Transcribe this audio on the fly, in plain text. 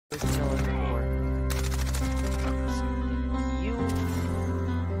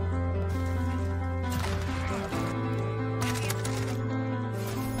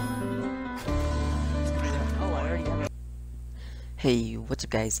Hey, what's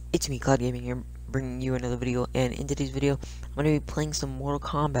up guys? It's me, Cloud Gaming here, bringing you another video, and in today's video, I'm going to be playing some Mortal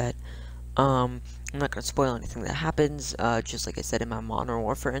Kombat. I'm not going to spoil anything that happens, just like I said in my Modern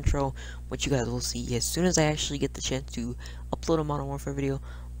Warfare intro, which you guys will see as soon as I actually get the chance to upload a Modern Warfare video,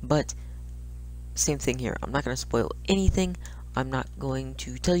 but same thing here, I'm not going to spoil anything, I'm not going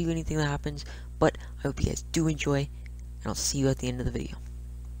to tell you anything that happens, but I hope you guys do enjoy, and I'll see you at the end of the video.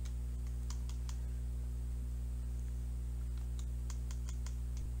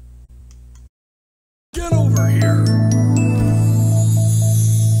 Get over here!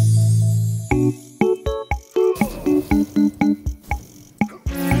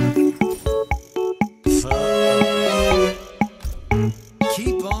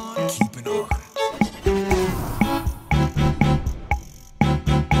 Keep on keeping on.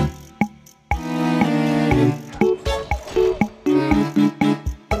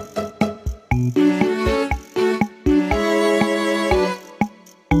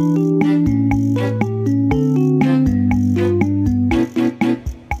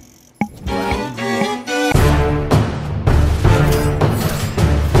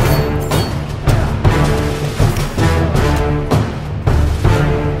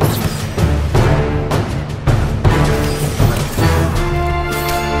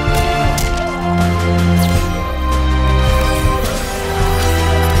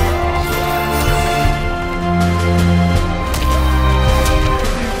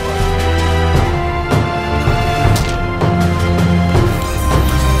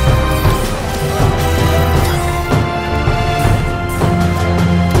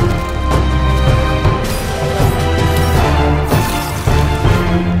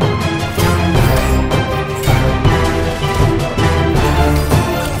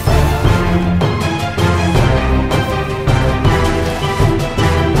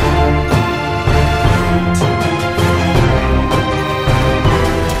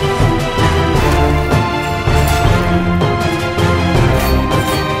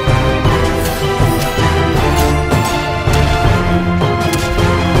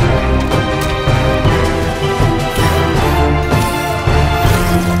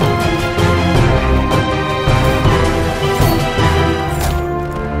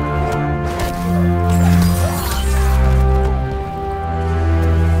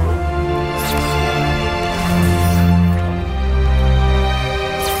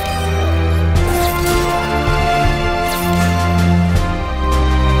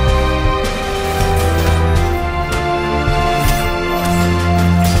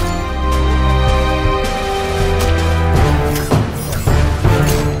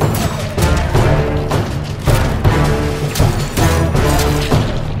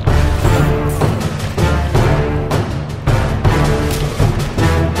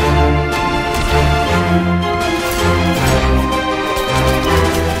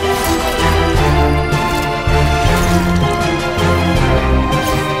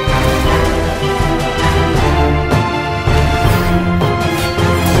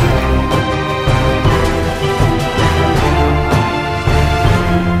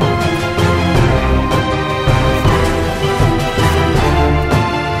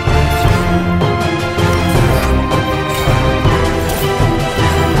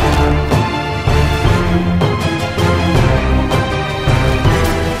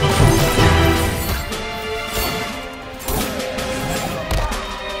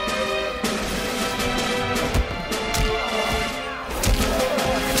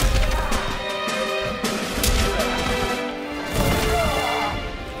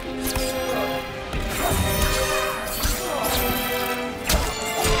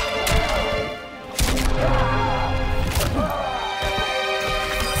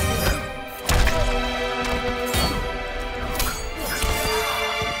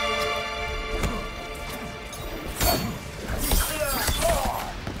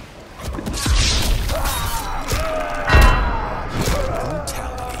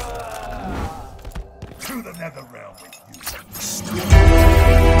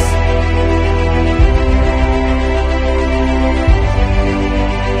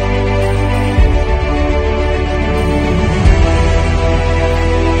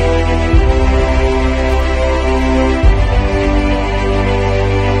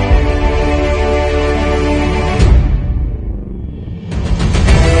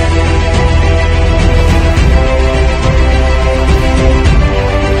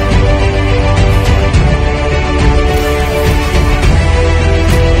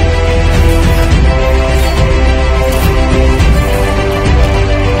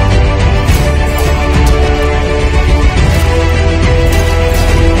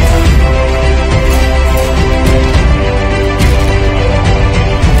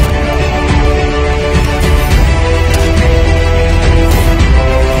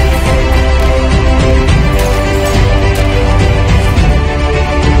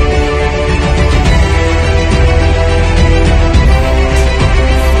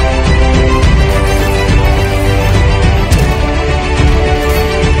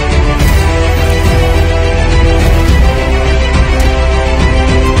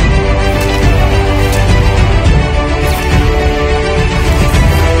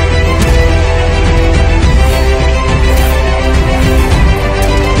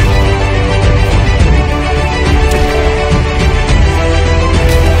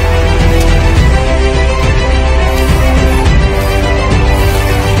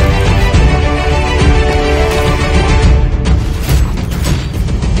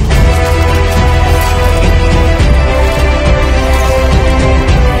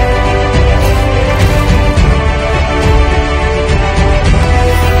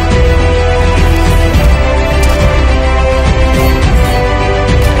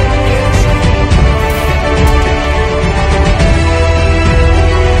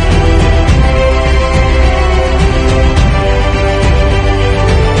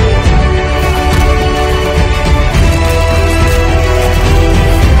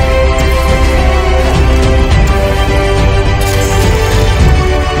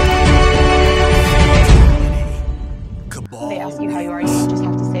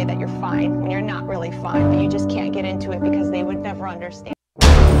 say that you're fine when you're not really fine, but you just can't get into it because they would never understand.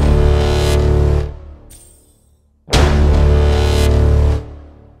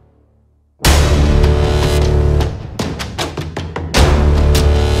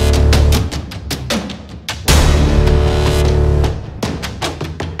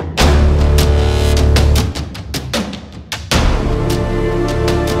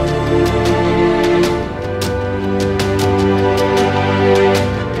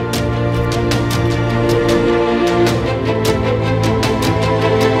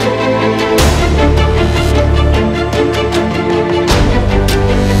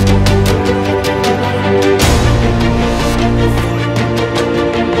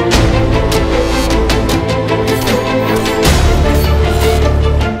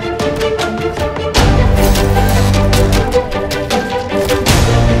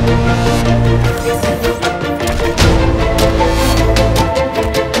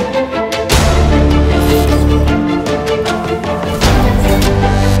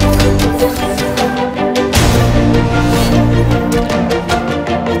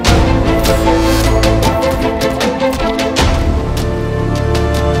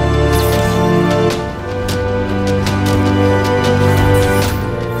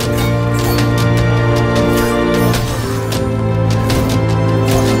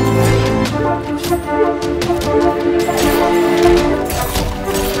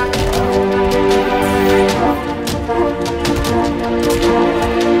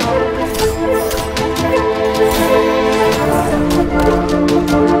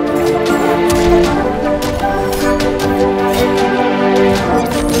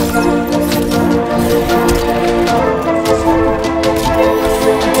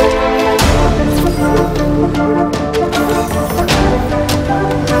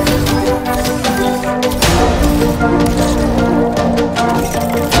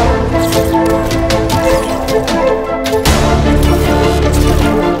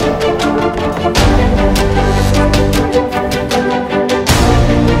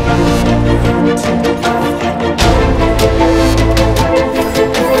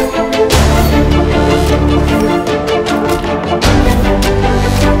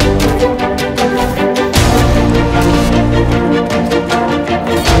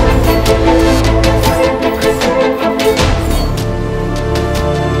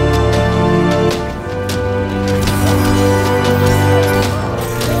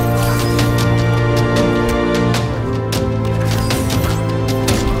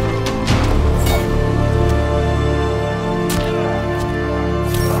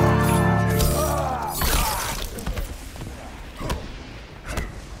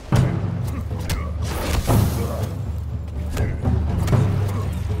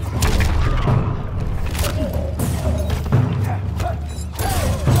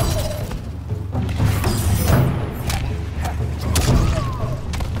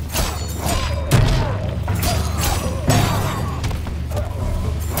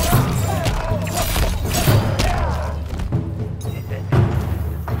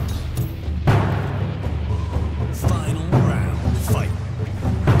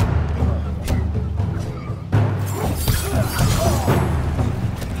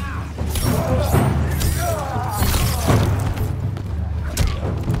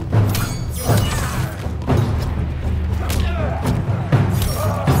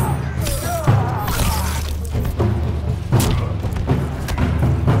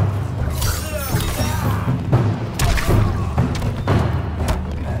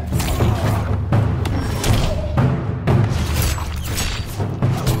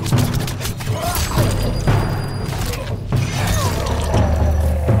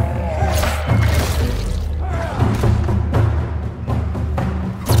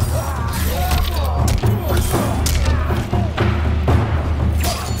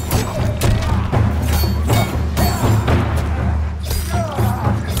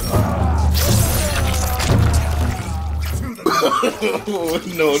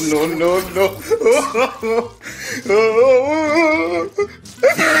 No, no, no, no.